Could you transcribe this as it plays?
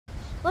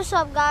What's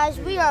up, guys?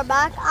 We are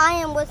back. I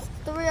am with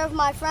 3 of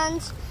my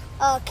friends,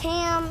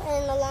 Cam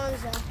and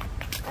Alonzo.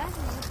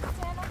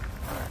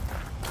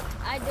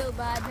 I do,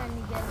 but I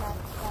didn't get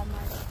that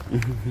much.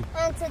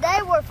 And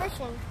today we're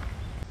fishing.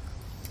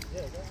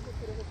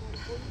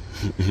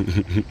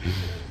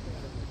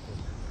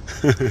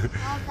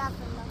 All that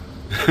for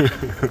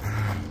nothing.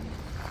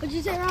 What'd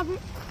you say, Robert?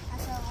 I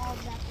said all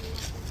that for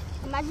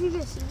nothing. Imagine you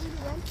just see it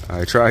again. All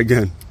right, try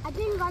again. I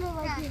didn't got it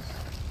like this.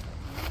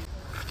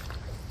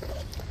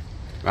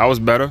 That was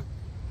better.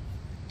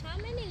 How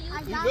many you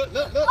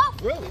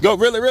Look, really. Go,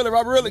 really,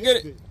 Robert, really, get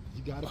it.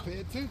 You gotta pay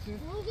attention.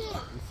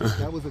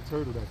 That was a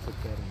turtle that took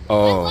that in.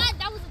 Oh. What?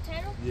 That was a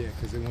turtle? Yeah,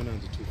 because it went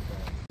under too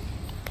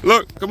fast.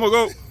 Look, come on,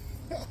 go.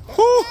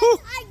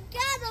 I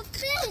got a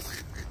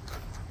fish.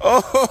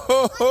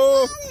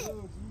 Oh.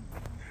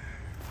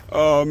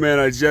 Oh man,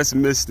 I just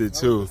missed it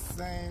too.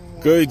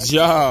 Good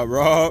job,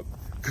 Rob.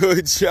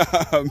 Good job,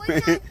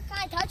 man. Can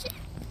I touch it?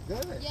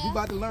 Good. You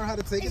about to learn how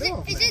to take it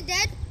off. Is it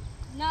dead?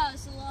 No,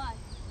 it's alive.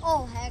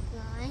 Oh, heck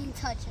no. I ain't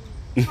touching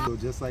it. So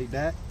just like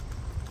that.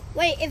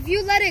 Wait, if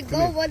you let it go,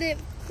 here. would it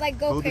like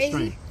go Hold the crazy?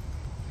 string.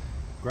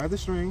 Grab the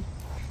string.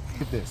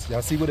 Look at this.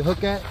 Y'all see where the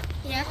hook at?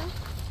 Yeah.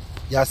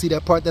 Y'all see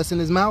that part that's in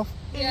his mouth?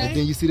 Yeah. And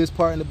then you see this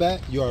part in the back?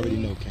 You already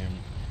know, Cameron.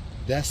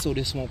 That's so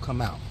this won't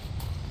come out.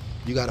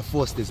 You gotta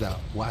force this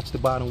out. Watch the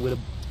bottom with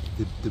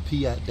the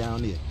P at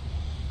down there.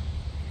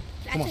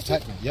 Come on,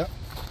 tighten it. Yep.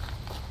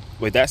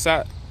 Wait, that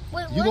side?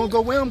 Wait, You gonna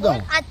go where I'm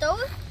going? I throw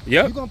it?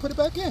 Yep. You gonna put it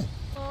back in.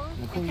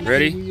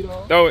 Ready?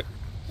 Throw it.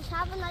 Just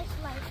have a nice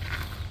light.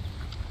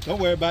 Don't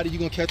worry about it. You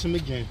gonna catch him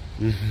again.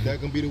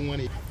 That's gonna be the one.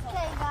 Okay,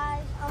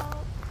 guys.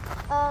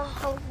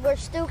 We're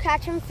still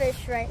catching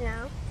fish right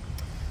now.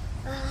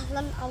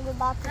 I'm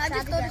about to try to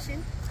get it.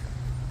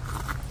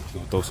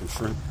 Gonna throw some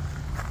shrimp.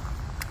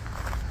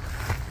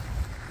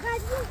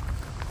 Guys, look.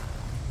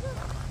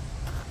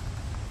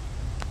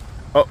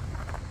 Oh,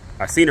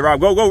 I seen it, Rob.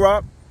 Go,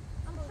 Rob.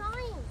 I'm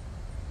trying.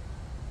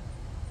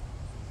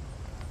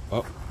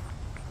 Oh,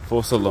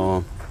 false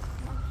alarm.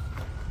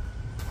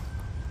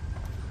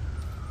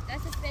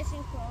 That's a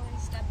fishing pole and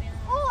stepping on.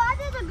 Oh, I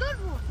did a good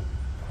one.